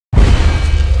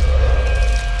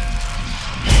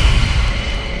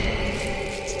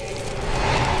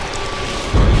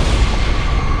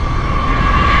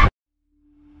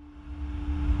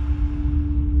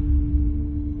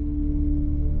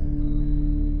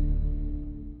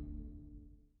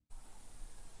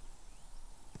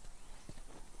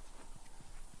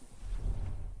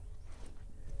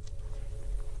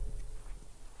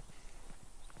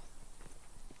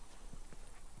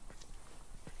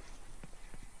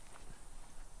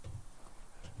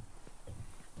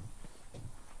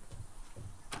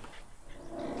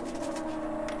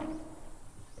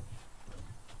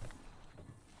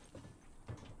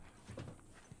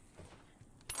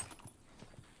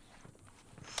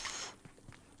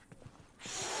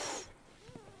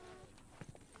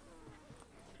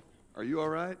Are you all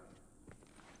right?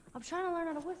 I'm trying to learn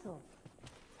how to whistle.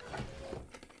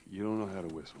 You don't know how to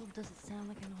whistle. Well, does it sound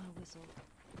like I know how to whistle?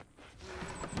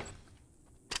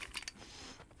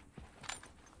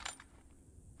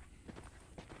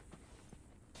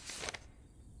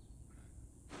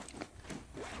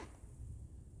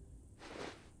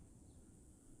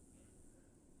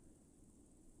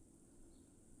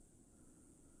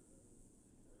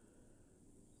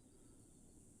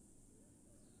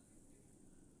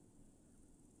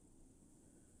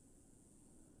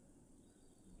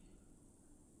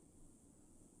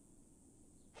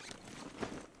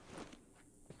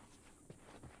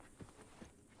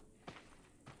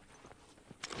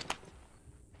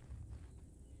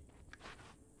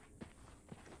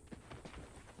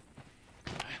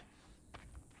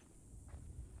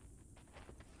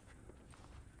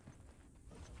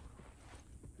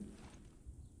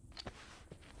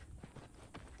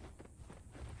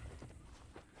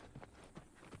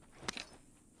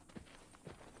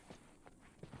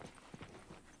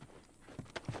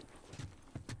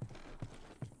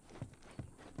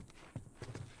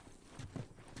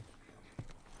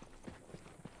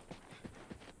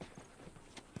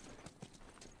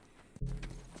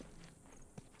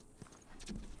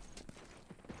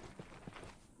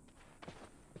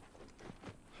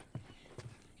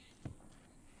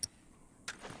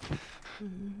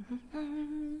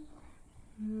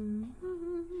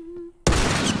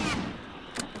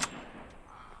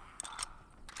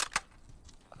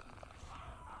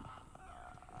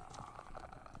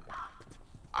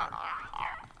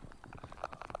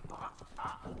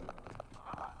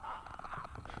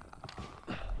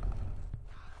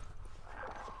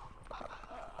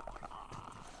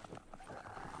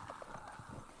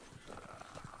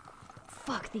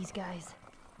 Fuck these guys.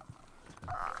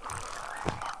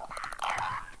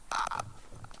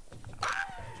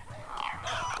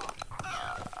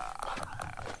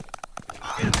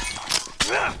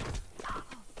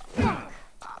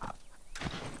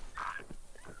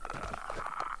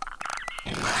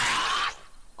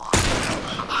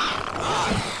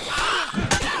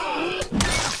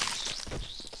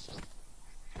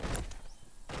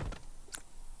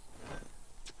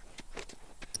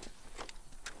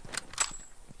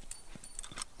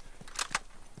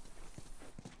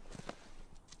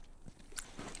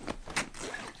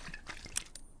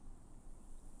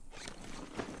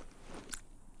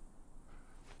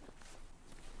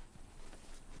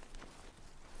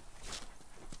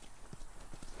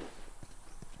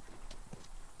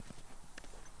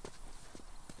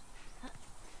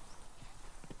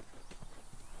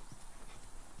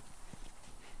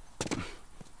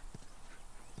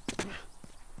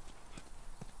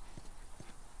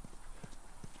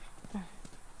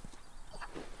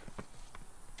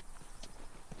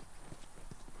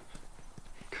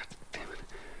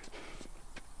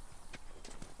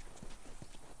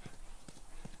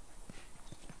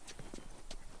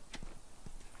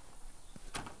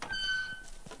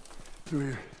 Through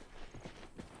here.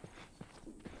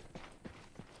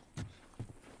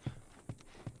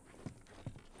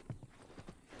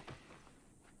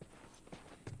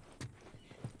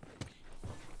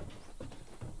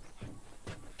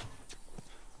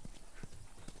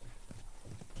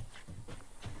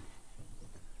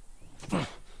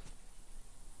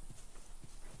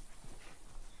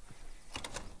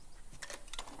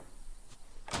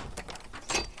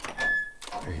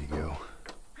 There you go.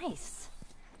 Nice.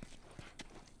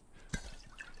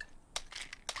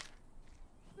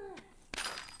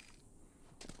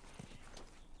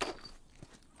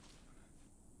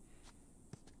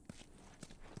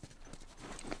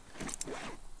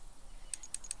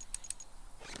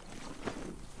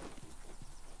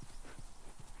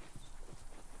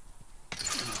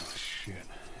 Shit.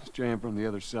 It's jammed from the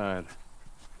other side.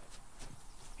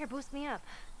 Here, boost me up.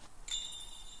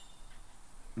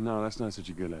 No, that's not such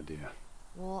a good idea.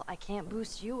 Well, I can't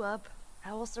boost you up.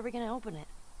 How else are we gonna open it?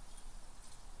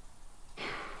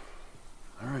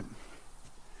 All right.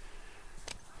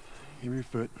 Give me your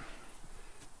foot.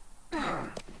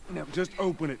 Now, just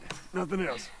open it. Nothing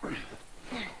else.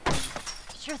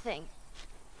 Sure thing.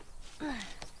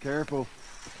 Careful.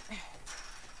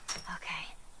 Okay.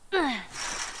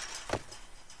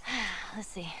 Let's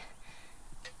see.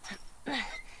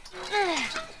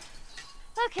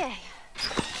 Okay.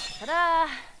 Ta-da!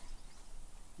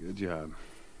 Good job.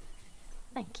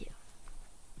 Thank you.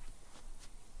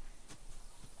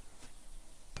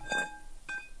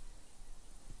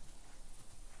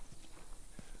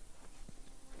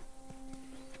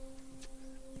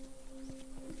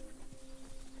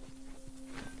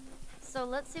 So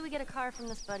let's say we get a car from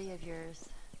this buddy of yours.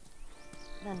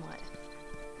 Then what?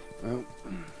 Well,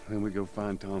 then we go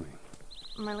find Tommy.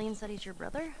 Marlene said he's your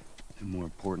brother? And more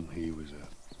importantly, he was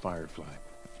a firefly.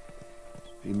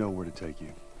 He know where to take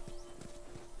you.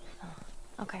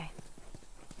 Oh, okay.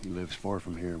 He lives far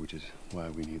from here, which is why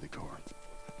we need the car.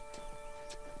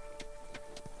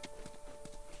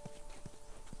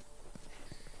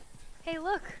 Hey,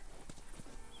 look!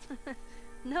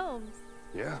 Gnomes.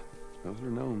 Yeah, those are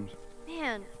gnomes.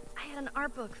 Man, I had an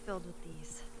art book filled with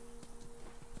these.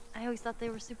 I always thought they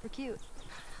were super cute.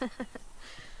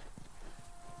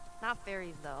 Not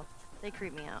fairies, though. They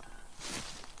creep me out.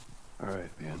 All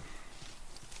right, man.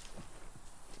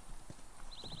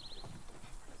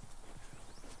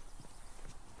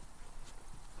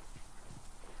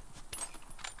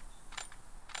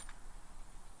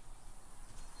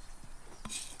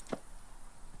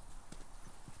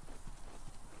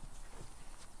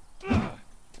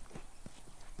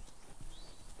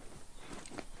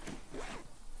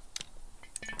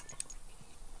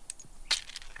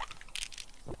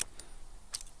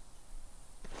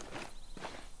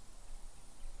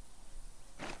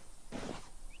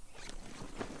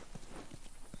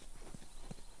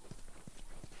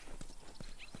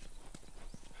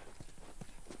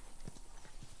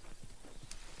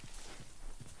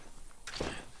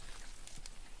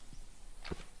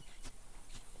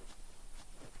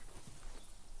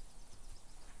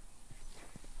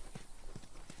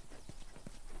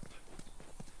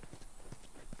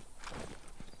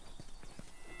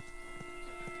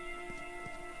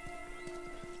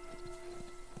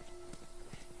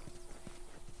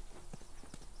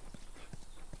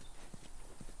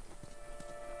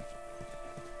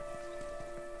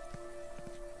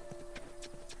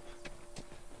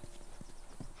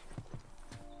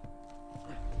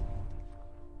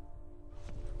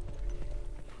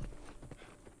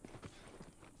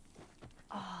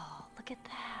 Oh, look at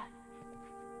that.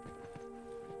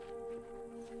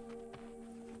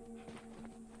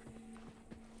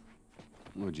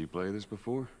 Would you play this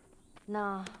before?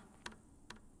 No.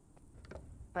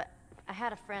 But I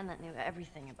had a friend that knew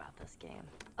everything about this game.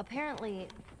 Apparently,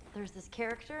 there's this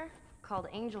character called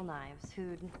Angel Knives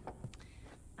who'd...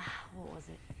 what was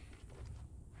it?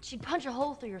 She'd punch a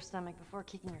hole through your stomach before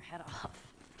kicking your head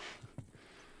off.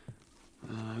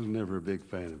 I was never a big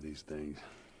fan of these things.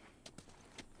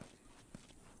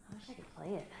 I wish I could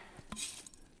play it.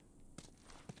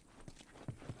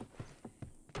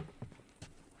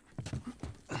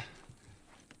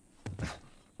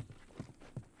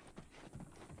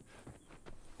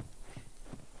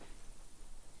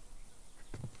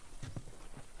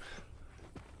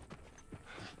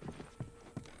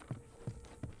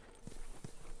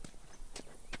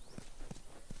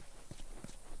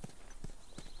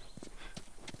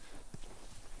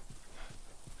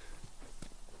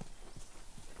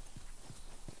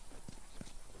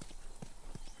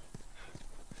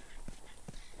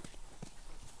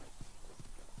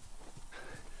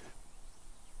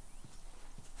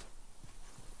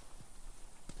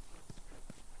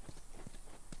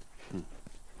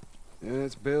 Yeah,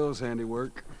 it's Bill's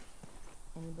handiwork.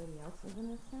 Anybody else live in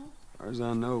this town? As far as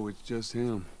I know, it's just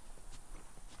him.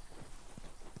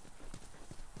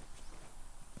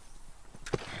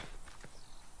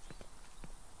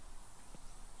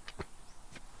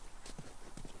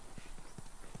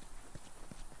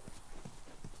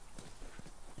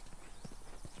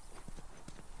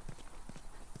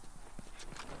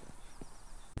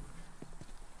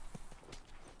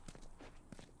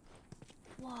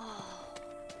 Whoa.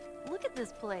 Look at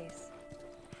this place.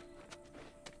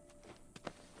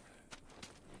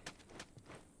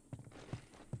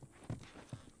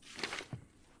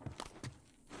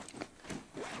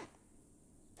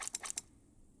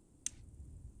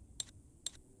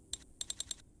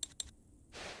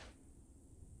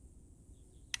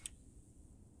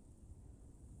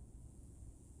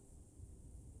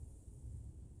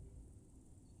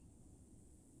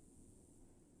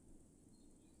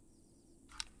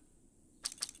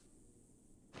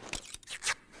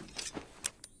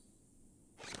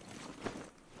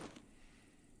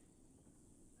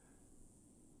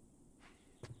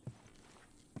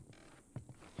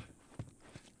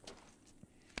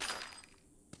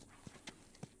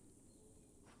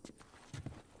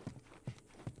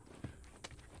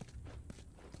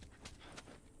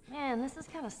 Man, this is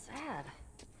kind of sad.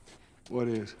 What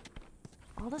is?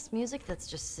 All this music that's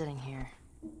just sitting here.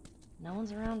 No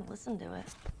one's around to listen to it.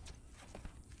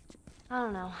 I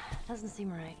don't know. Doesn't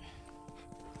seem right.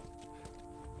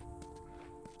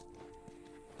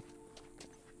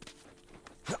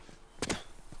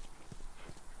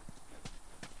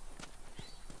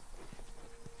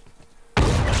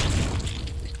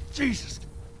 Jesus!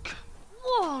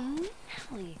 Whoa,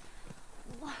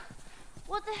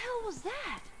 What the hell was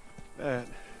that? That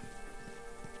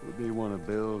would be one of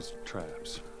Bill's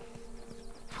traps.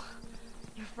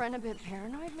 Your friend a bit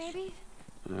paranoid, maybe?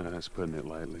 That's putting it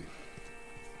lightly.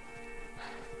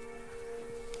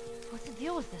 What's the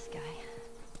deal with this guy?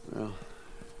 Well,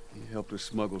 he helped us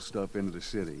smuggle stuff into the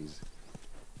cities.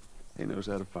 He knows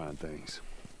how to find things.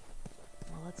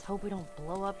 Well, let's hope we don't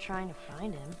blow up trying to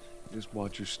find him. Just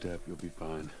watch your step, you'll be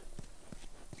fine.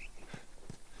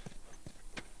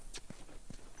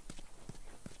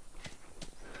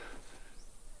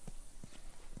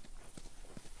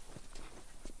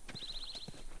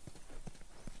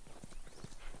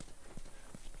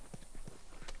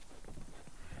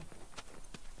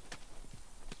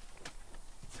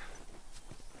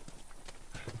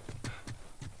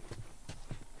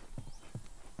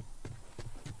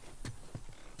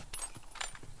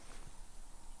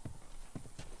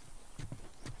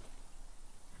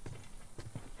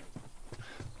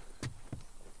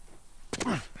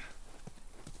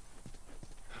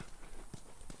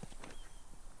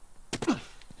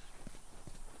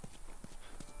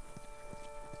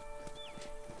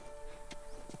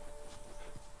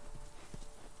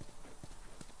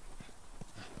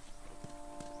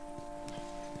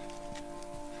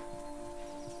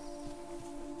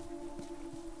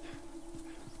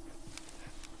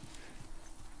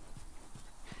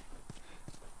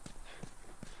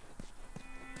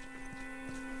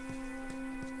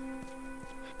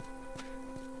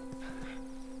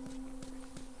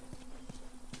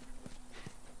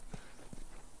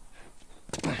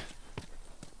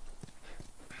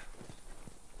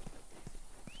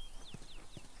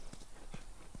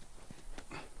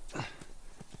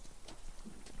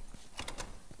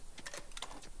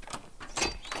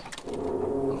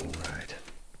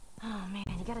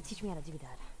 You gotta teach me how to do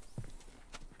that.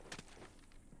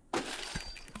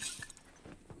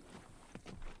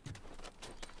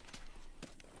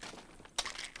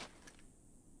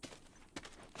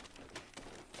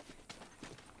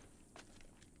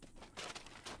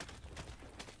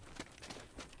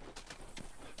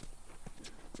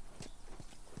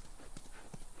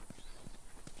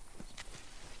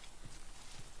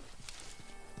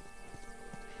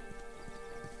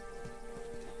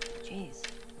 Jeez,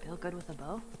 Bill good with a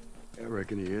bow? I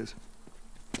reckon he is.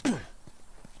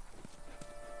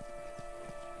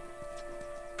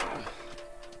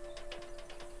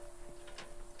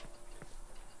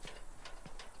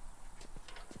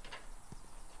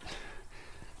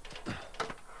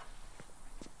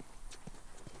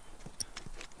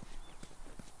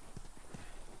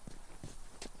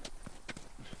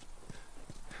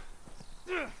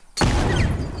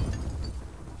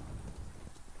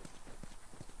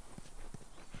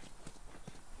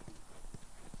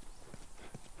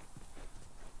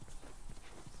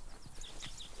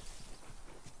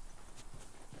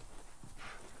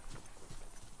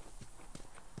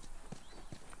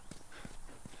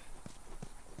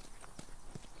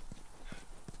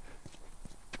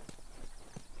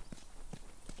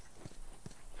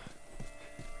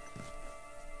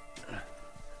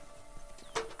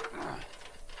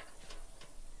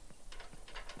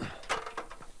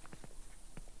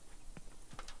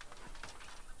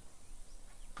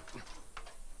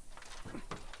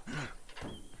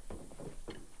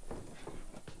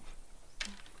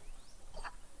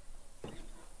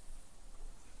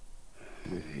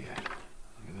 Hey,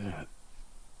 look at that.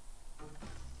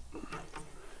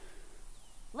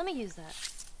 Let me use that.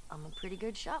 I'm a pretty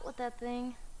good shot with that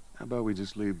thing. How about we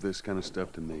just leave this kind of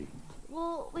stuff to me?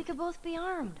 Well, we could both be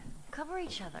armed. Cover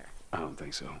each other. I don't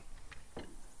think so.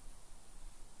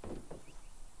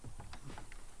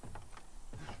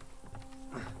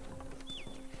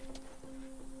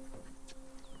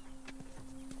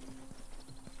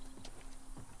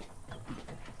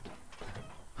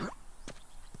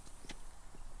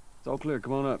 It's all clear.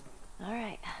 Come on up. All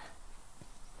right.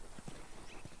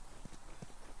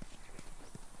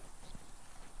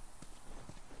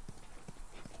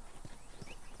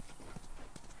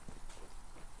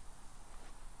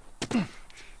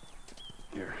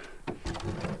 Here.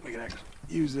 We can actually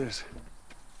use this.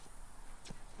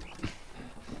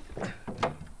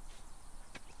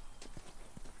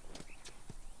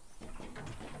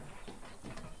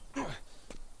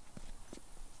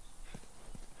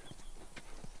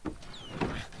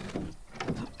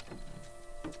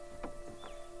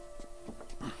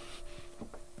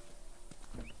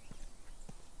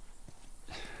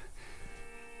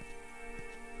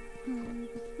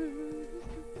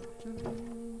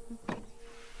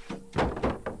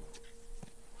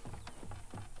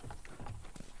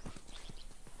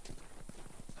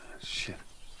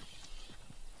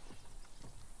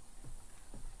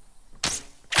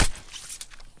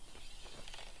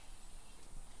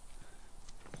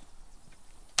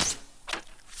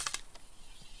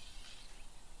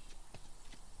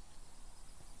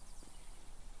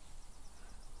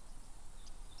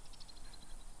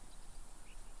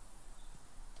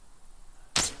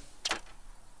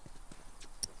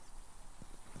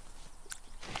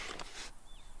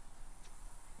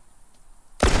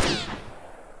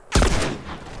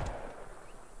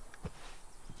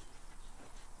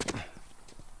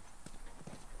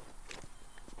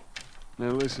 Now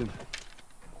listen.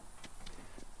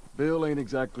 Bill ain't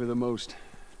exactly the most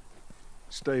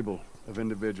stable of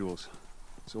individuals.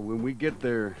 So when we get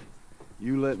there,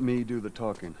 you let me do the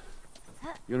talking.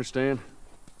 You understand?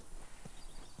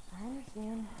 I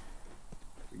understand.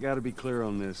 We gotta be clear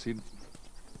on this. He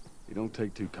don't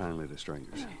take too kindly to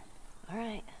strangers. All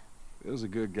right. Bill's a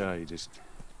good guy. He just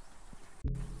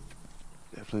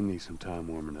definitely needs some time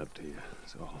warming up to you.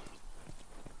 So.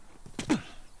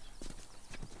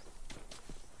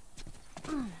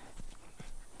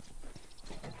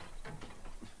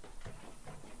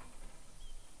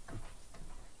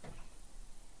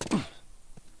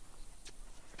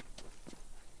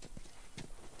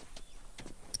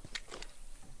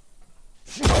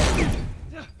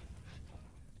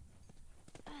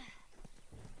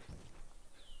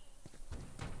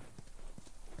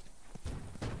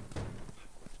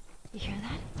 You hear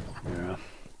that? Yeah.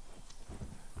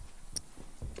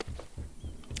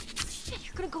 Shit,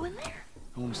 you're gonna go in there?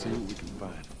 I want to see what we can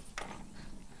find.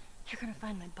 You're gonna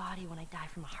find my body when I die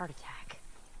from a heart attack.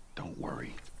 Don't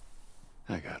worry.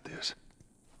 I got this.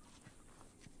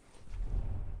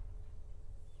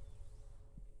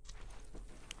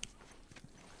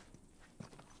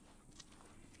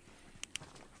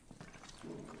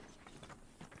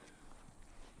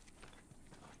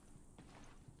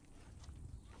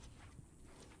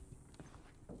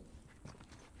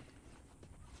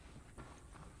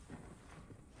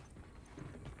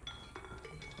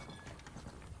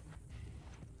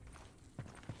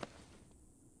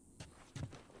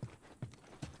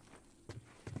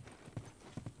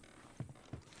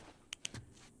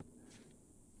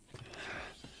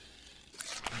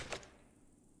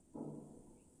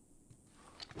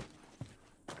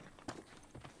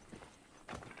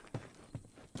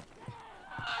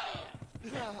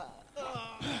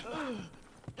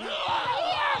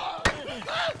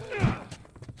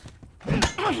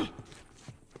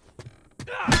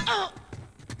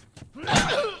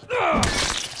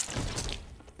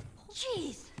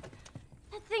 Jeez,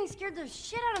 that thing scared the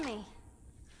shit out of me.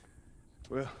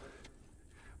 Well,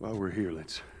 while we're here,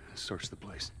 let's search the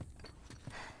place.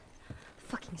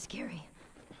 Fucking scary.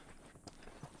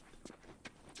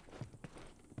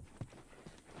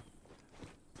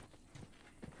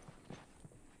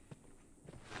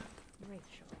 Rachel.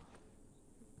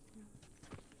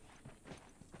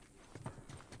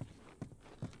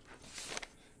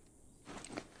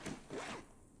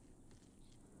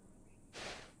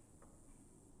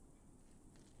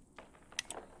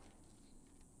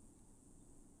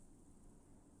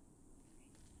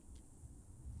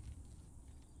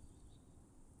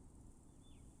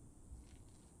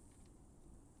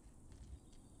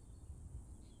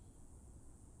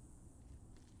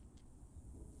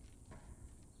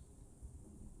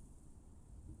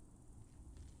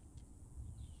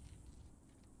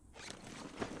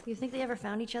 You think they ever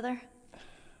found each other?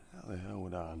 How the hell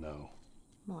would I know?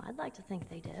 Well, I'd like to think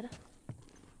they did.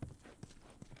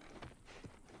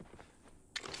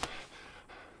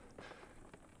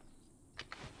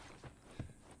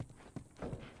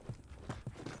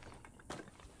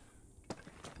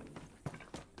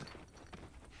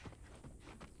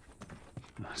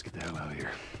 Let's get the hell out of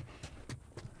here.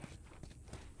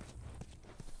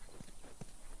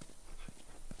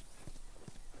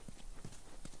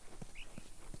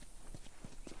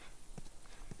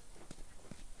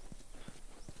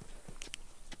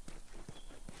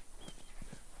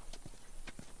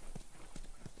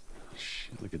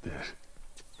 Shit, look at this.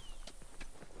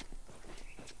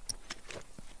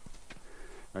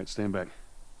 All right, stand back.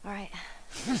 All right.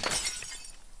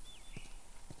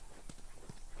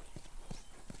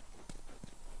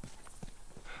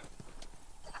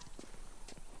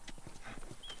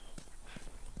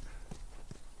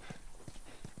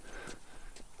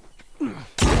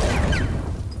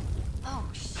 Oh,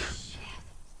 shit.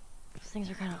 Those things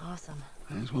are kind of awesome.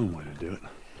 That's one way to do it.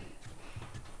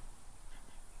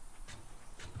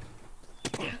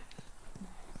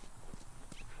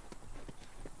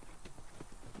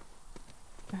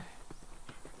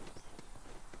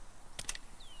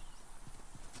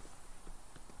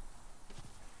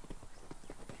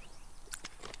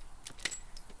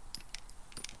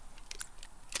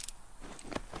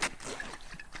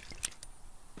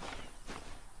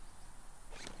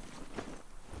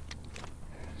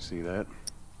 See that?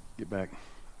 Get back.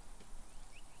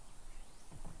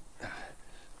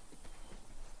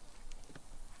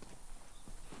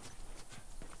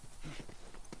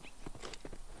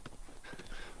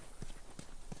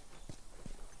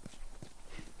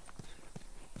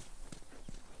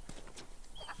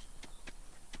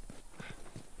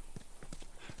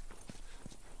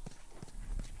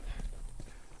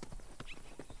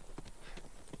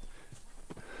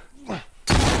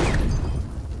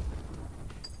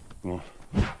 Come on.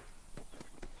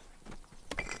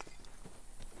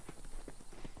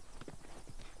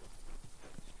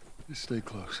 Just stay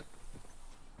close.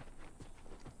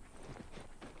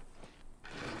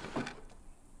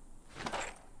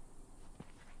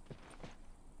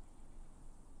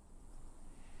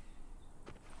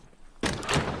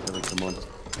 Ellie, come on.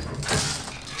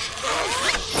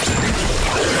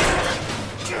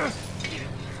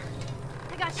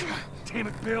 I got you. Damn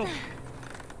it, Bill.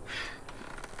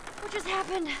 What just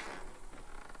happened?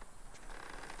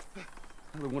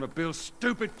 Another one of Bill's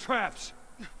stupid traps.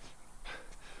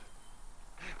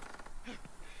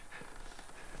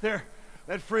 There,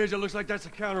 that fridge, it looks like that's a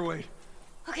counterweight.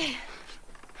 Okay.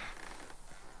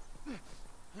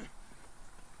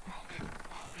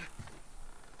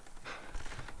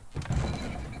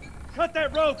 Cut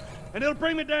that rope, and it'll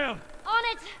bring me down. On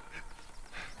it!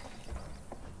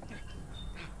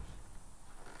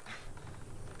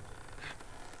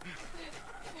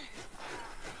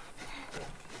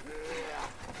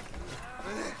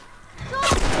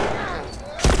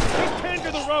 Just tend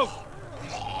to the rope.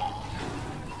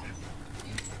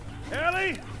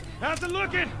 Ellie, how's it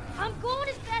looking? I'm going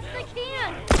as fast as I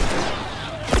can!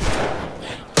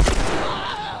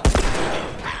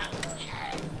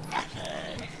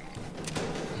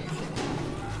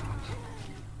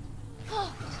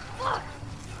 Oh, fuck!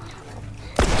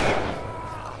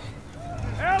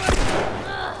 Ellie!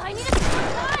 I need a more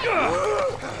time!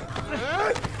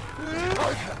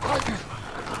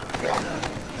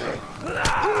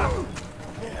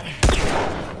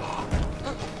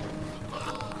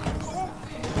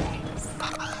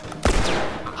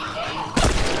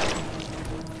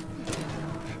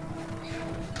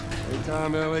 Hey,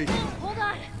 time, Ellie. Hold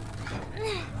on.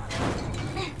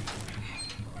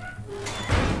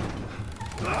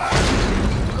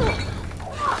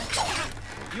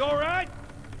 You all right?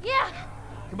 Yeah!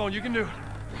 Come on, you can do it.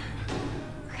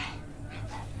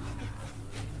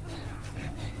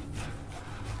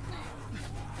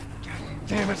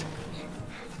 Damn it.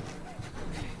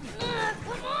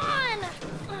 Come on!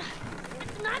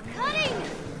 It's not cutting!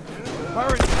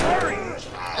 Hurry, hurry!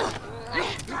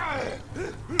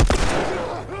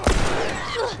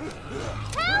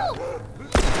 Help!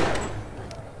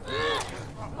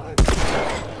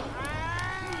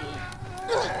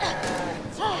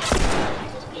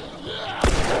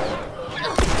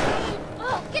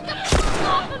 Oh, get the fuck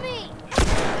off of me!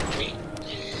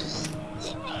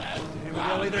 Damn it,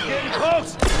 Ellie, they're getting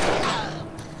close!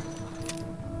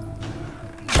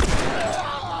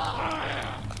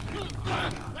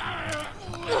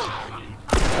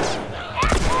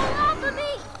 Asshole, off of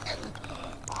me!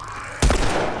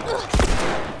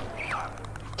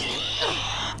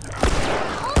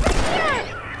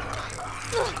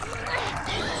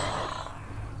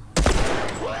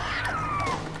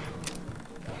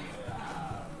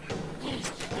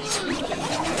 Over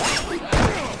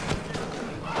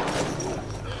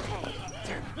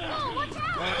here! Oh, watch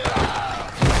out!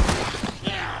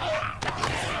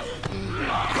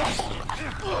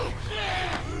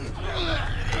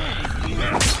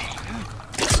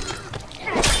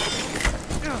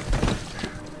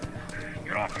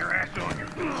 Get off your ass on your...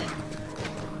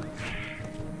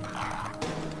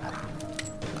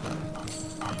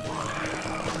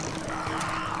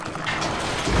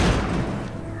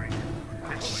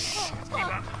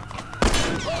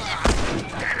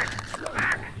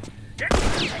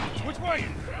 Which way?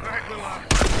 Go ahead, little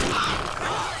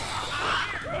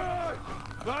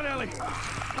Come on, Ellie.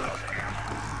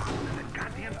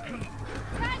 goddamn key.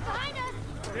 Guys behind us!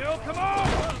 Bill, come on!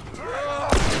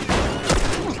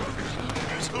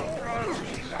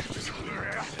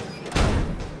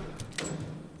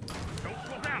 Don't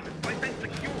slow down. This place ain't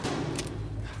secure.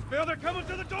 Bill, they're coming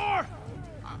to the door!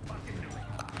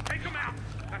 Take them out.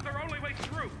 That's our only way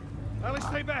through. Ellie,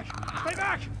 stay back! Stay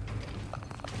back!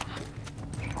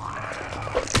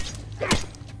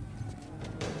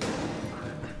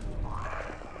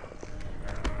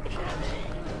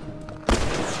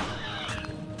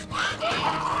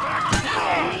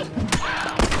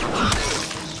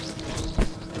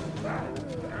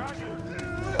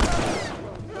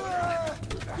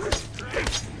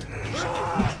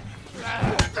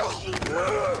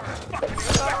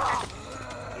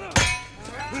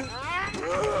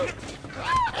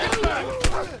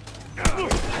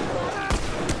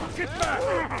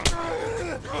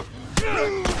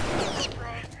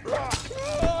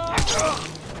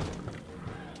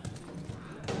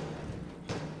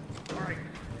 All right.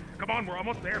 Come on, we're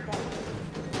almost there, Paul.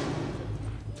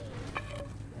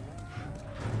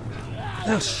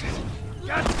 Oh, shit.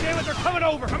 God damn it, they're coming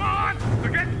over! Come on!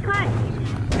 They're getting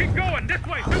through! Keep going, this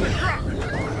way, through the truck!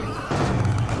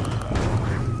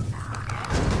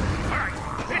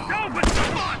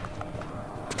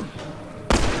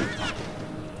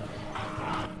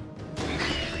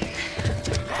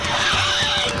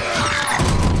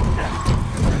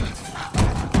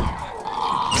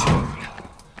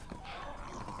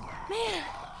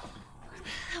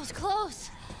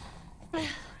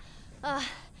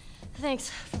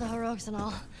 drugs and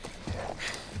all.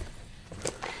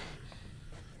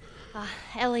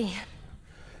 Ellie.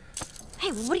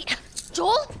 Hey, what are you...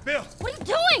 Joel? Bill! What are you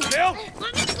doing? Bill!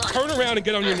 Turn around and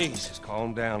get on your knees. Just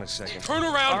calm down a second. Turn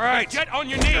around All right. and get on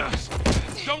your knees.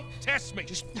 Don't test me.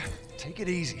 Just take it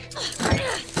easy.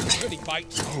 Any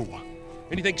bites? Oh.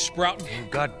 Anything sprouting? Oh,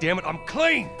 God damn it, I'm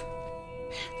clean!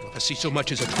 If I see so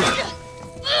much as a twitch.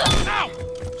 Ow!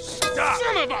 Stop!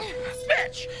 Son of a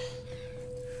bitch!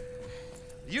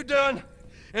 You done?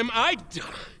 Am I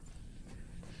done?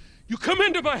 You come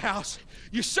into my house,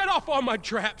 you set off all my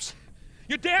traps,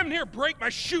 you damn near break my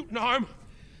shooting arm.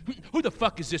 Who the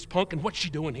fuck is this punk and what's she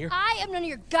doing here? I am none of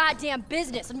your goddamn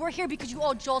business, and we're here because you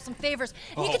owe Joel some favors.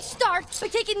 And you can start by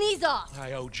taking these off.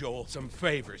 I owe Joel some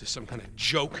favors. Is some kind of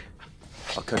joke?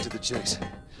 I'll cut to the chase.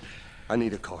 I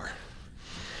need a car.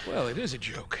 Well, it is a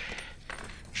joke.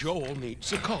 Joel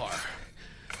needs a car.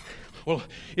 Well,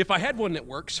 if I had one that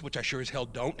works, which I sure as hell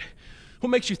don't, what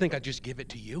makes you think I'd just give it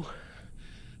to you?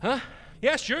 Huh?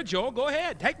 Yeah, sure, Joel, go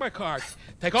ahead. Take my car.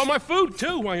 Take all my food,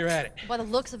 too, while you're at it. By the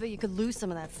looks of it, you could lose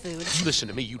some of that food. You listen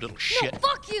to me, you little shit. No,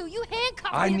 fuck you! You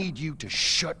handcuffed me! I need you to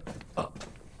shut up.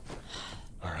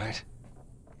 All right?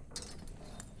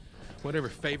 Whatever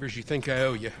favors you think I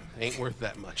owe you ain't worth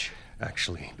that much.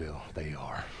 Actually, Bill, they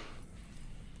are.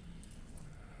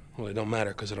 Well, it don't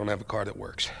matter, because I don't have a car that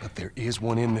works. But there is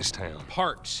one in this town.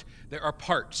 Parts. There are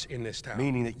parts in this town.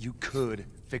 Meaning that you could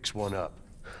fix one up.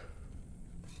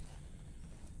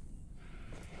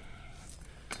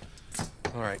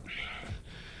 All right.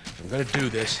 If I'm gonna do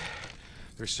this,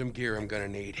 there's some gear I'm gonna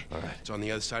need. All right. It's on the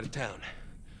other side of town.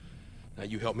 Now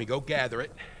you help me go gather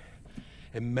it,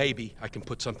 and maybe I can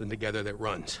put something together that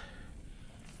runs.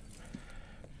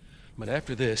 But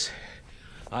after this,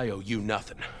 I owe you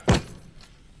nothing.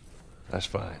 That's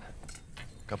fine.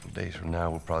 A couple days from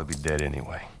now, we'll probably be dead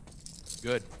anyway.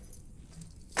 Good.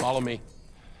 Follow me.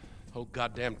 Whole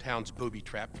goddamn town's booby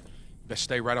trapped. Best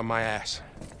stay right on my ass.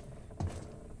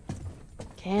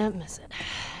 Can't miss it.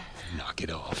 Knock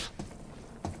it off.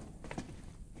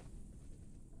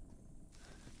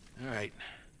 All right.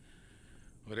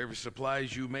 Whatever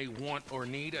supplies you may want or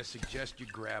need, I suggest you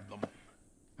grab them. All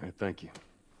right, thank you.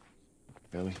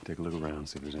 Ellie, take a look around,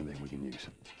 see if there's anything we can use.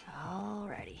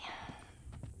 Alrighty.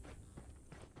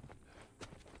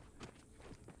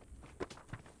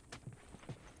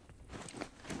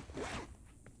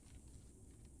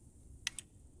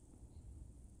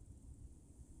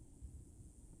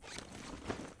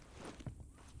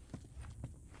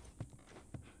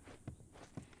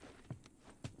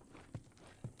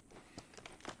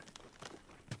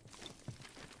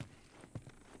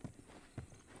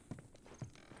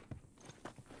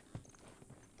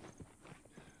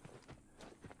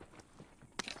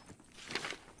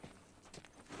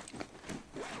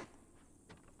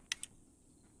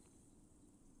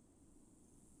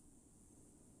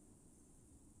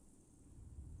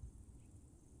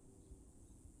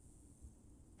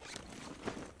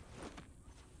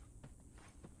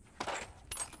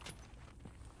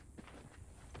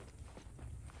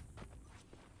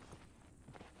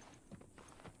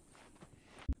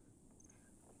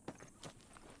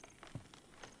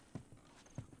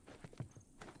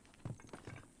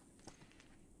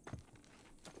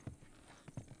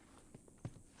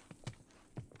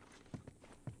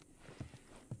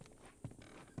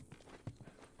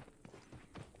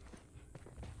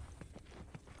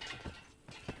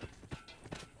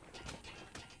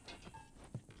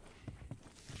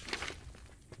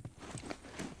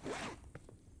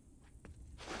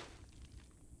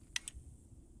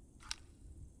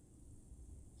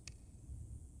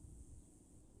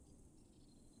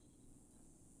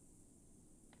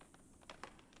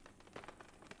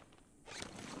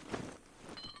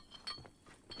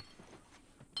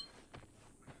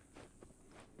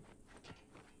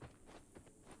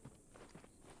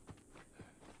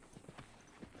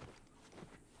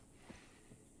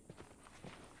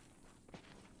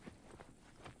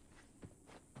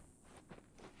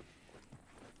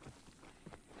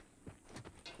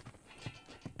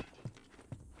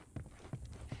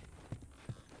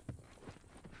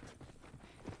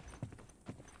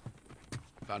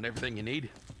 Found everything you need?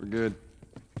 We're good.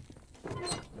 All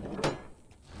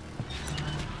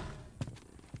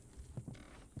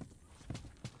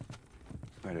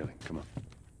right, Ellie, come on.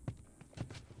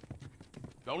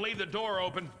 Don't leave the door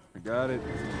open. I got it.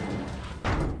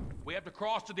 We have to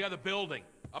cross to the other building.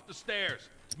 Up the stairs.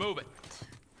 Let's move it.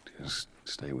 Just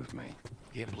stay with me.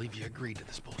 Can't believe you agreed to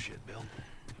this bullshit, Bill.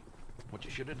 What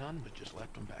you should have done was just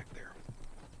left him back there.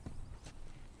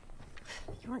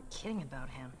 You weren't kidding about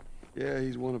him. Yeah,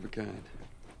 he's one of a kind.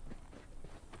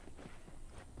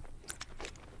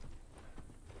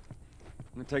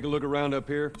 Wanna take a look around up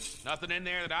here? Nothing in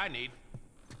there that I need.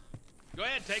 Go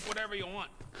ahead, take whatever you want.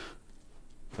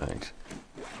 Thanks.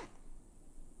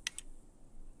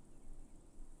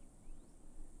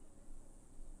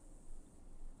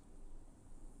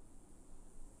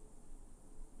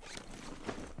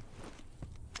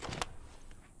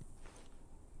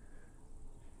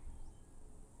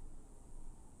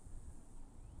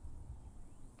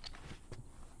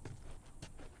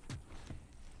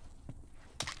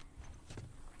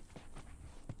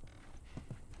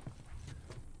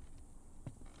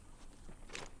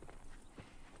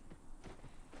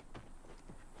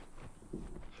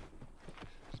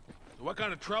 So what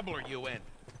kind of trouble are you in?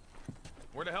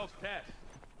 Where the hell's Tess?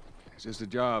 It's just a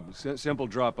job. Simple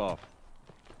drop-off.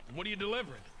 And what are you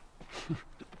delivering?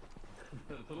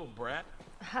 Little brat?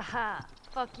 Haha,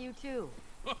 fuck you too.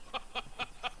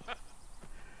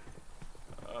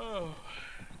 Oh.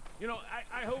 You know,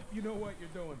 I hope you know what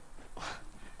you're doing. Are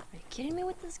you kidding me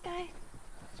with this guy?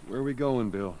 So where are we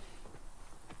going, Bill?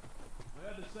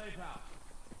 I had the safe house.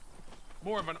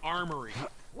 More of an armory.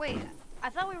 Wait, I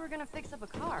thought we were gonna fix up a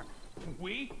car.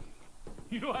 We?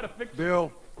 You know how to fix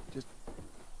Bill, just...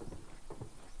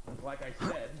 Like I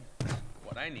said,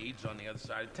 what I need's on the other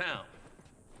side of town.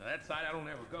 Now that side I don't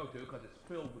ever go to because it's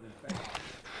filled with infections.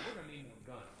 We're gonna need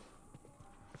more guns.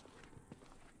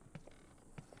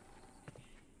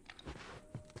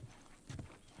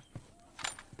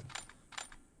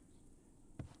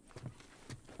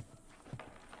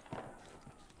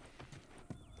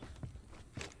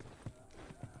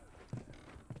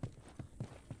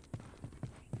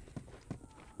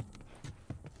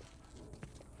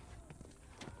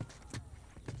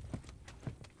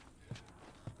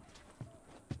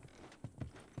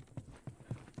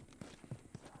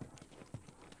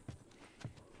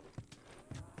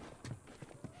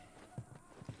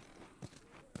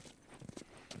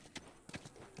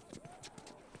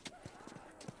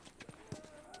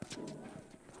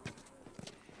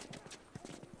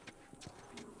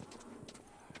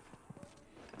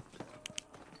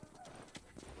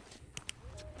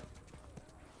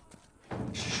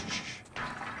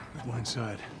 Go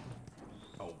inside.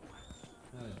 Oh,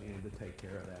 I needed to take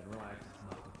care of that. Relax, it's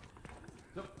nothing.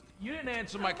 So, you didn't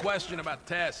answer my question about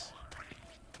Tess.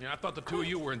 You know, I thought the two of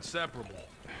you were inseparable.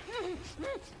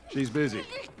 She's busy.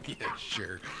 Yeah,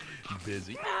 sure.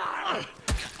 Busy.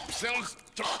 Sounds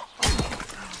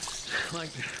like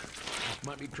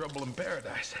might be trouble in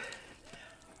paradise.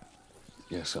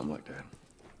 Yeah, something like that.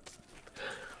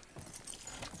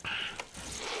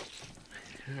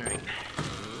 All right, here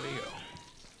we go.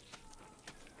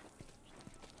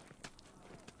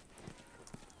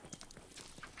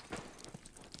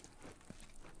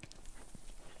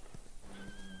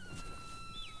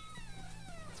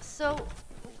 So,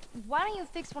 why don't you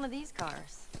fix one of these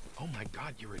cars? Oh my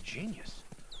God, you're a genius.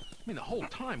 I mean, the whole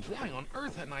time, why on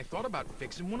earth hadn't I thought about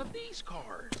fixing one of these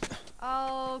cars?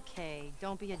 Okay,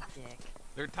 don't be a dick.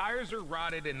 Their tires are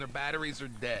rotted and their batteries are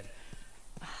dead.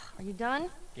 Are you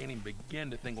done? Can't even begin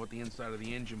to think what the inside of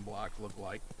the engine blocks look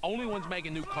like. Only ones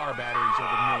making new car batteries are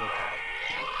the military.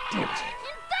 Damn it.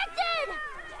 Infected!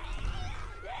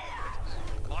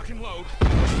 Lock and load.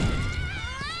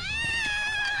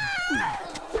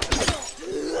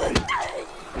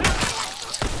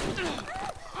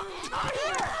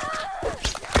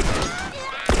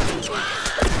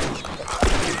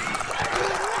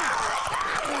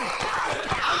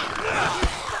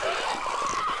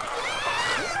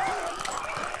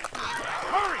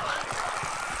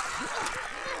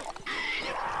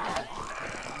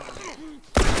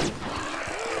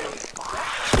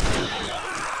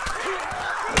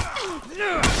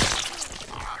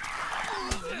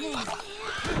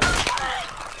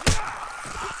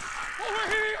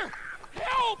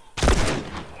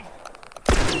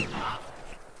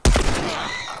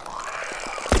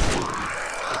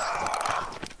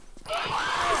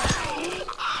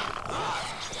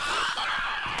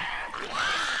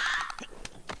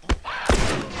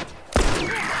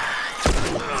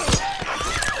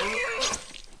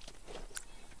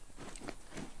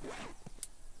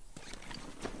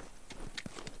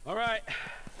 All right.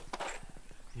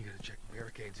 You gotta check the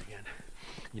barricades again.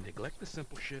 You neglect the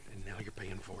simple shit, and now you're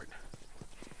paying for it.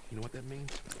 You know what that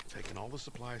means? Taking all the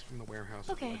supplies from the warehouse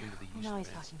and Okay, plugging to the east now he's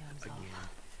fence talking to himself. again.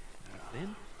 And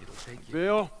then it'll take you...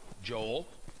 Bill? Joel,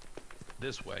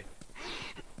 this way.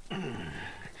 And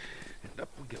up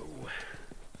we go.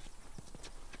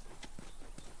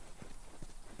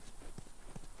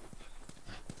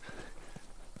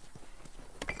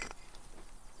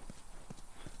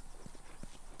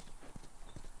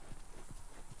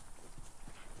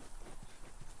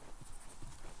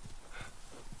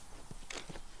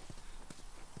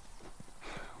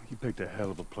 picked a hell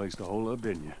of a place to hole up,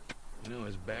 didn't you? You know,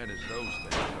 as bad as those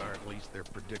things are, at least they're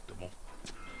predictable.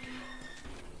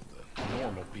 The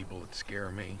normal people that scare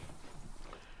me.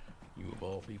 You of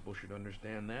all people should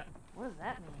understand that. What does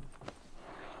that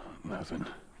mean? Nothing.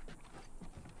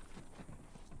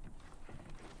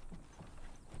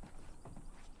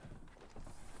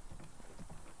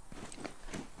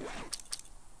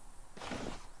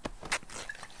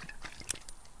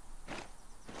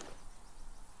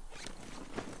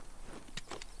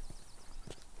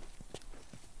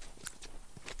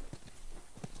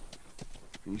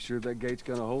 You sure that gate's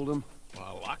gonna hold him?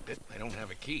 Well, I locked it. They don't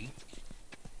have a key.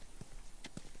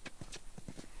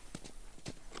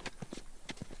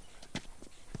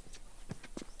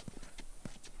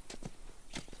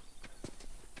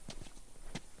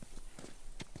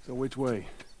 So which way?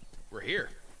 We're here.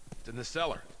 It's in the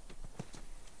cellar.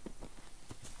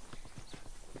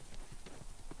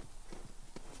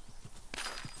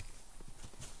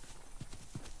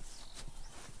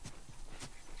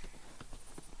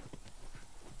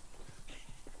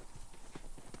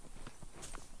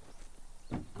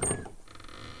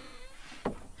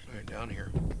 Right down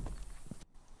here.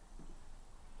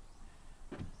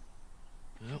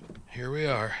 Well, here we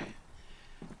are.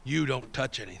 You don't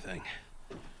touch anything.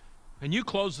 And you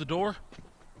close the door?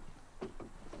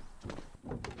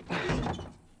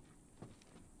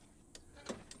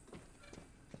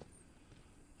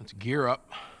 Let's gear up.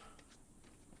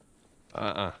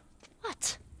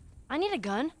 What? I need a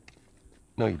gun.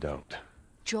 No, you don't.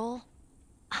 Joel,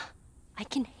 I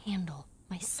can handle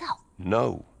myself.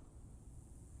 No.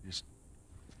 Just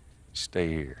stay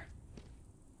here.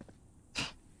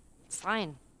 It's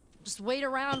fine. Just wait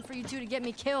around for you two to get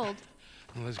me killed.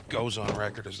 Well, this goes on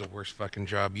record as the worst fucking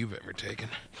job you've ever taken.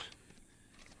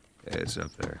 Yeah, it's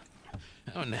up there.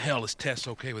 How in the hell is Tess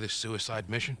okay with this suicide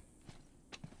mission?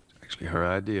 It's actually her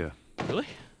idea. Really?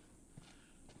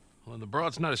 Well, the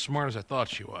broad's not as smart as I thought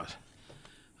she was.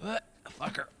 But,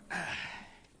 fuck her.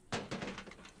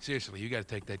 Seriously, you gotta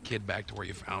take that kid back to where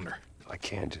you found her. I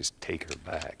can't just take her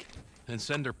back. Then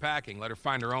send her packing, let her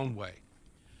find her own way.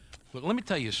 Look, let me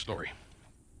tell you a story.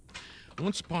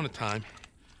 Once upon a time,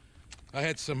 I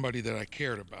had somebody that I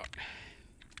cared about.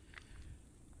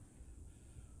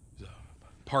 It was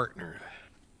a partner.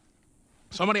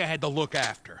 Somebody I had to look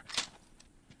after.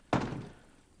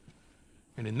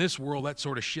 And in this world, that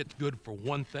sort of shit's good for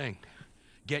one thing.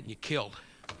 Getting you killed.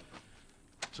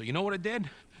 So you know what I did?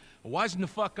 I wisened the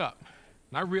fuck up.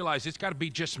 And I realized it's gotta be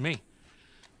just me.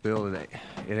 Bill, it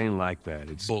ain't like that.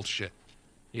 It's Bullshit.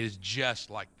 It is just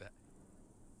like that.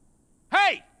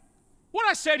 Hey! What'd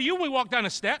I say to you when we walked down the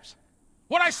steps?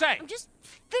 What'd I say? I'm just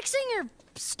fixing your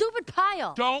stupid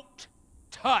pile. Don't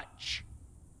touch.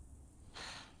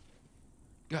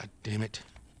 God damn it.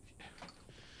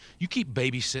 You keep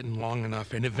babysitting long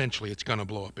enough and eventually it's gonna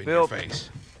blow up in Bill. your face.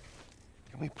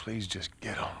 Can we please just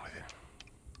get on with it?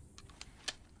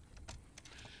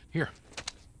 Here.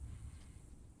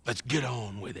 Let's get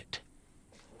on with it.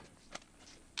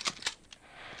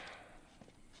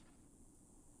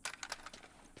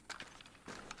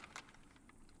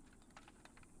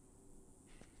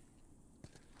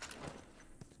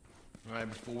 All right,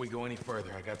 before we go any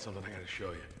further, I got something I gotta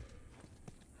show you.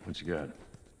 what you got?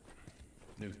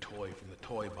 New toy from the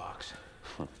toy box.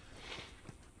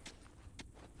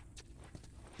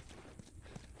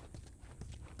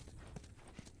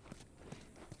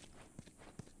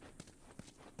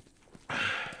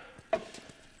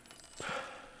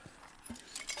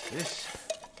 This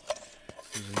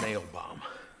is a nail bomb.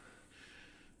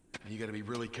 You gotta be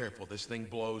really careful. This thing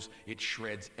blows, it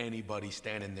shreds anybody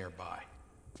standing nearby.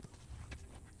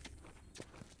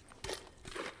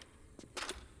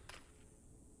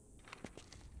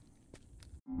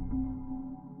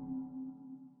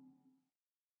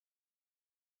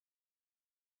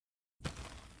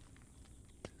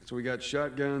 So we got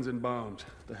shotguns and bombs.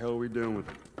 The hell are we doing with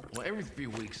them? Well, every few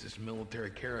weeks, this military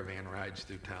caravan rides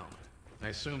through town. I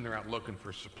assume they're out looking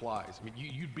for supplies. I mean,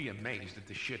 you'd be amazed at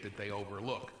the shit that they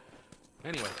overlook.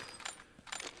 Anyway,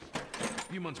 a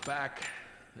few months back,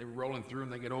 they were rolling through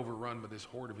and they get overrun by this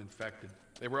horde of infected.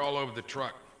 They were all over the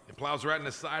truck. It plows right in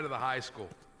the side of the high school.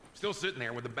 Still sitting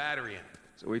there with the battery in.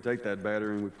 So we take that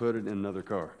battery and we put it in another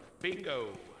car. Bingo.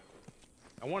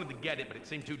 I wanted to get it, but it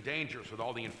seemed too dangerous with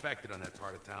all the infected on that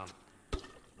part of town. But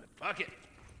fuck it.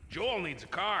 Joel needs a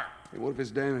car. Hey, what if it's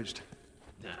damaged?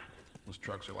 Nah, those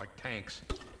trucks are like tanks.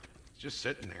 It's just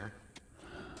sitting there.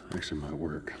 Actually might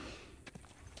work.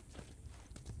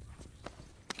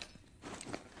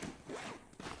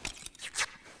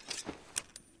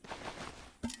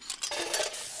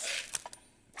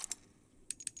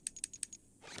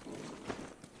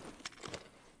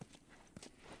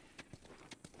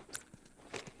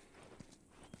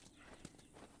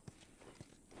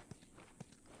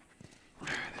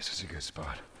 This is a good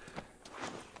spot.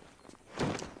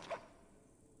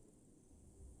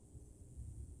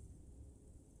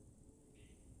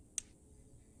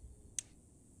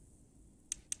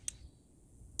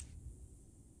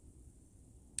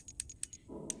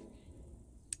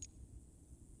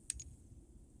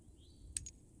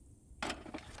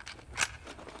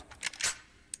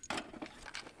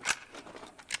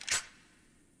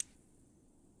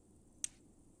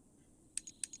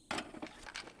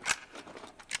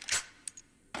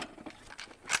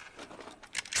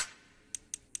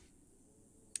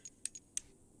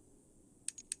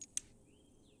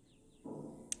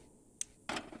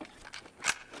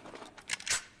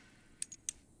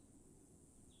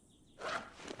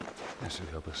 This should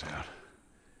help us out.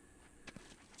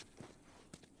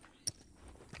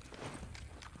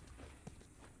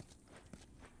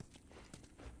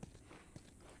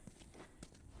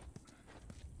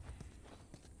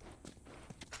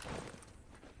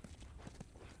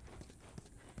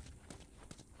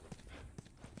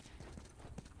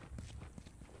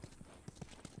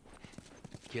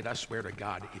 Kid, I swear to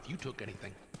God, if you took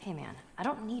anything... Hey man, I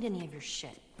don't need any of your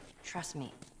shit. Trust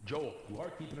me. Joel, you are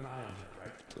keeping an eye on her,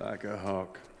 right? Like a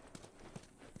hawk.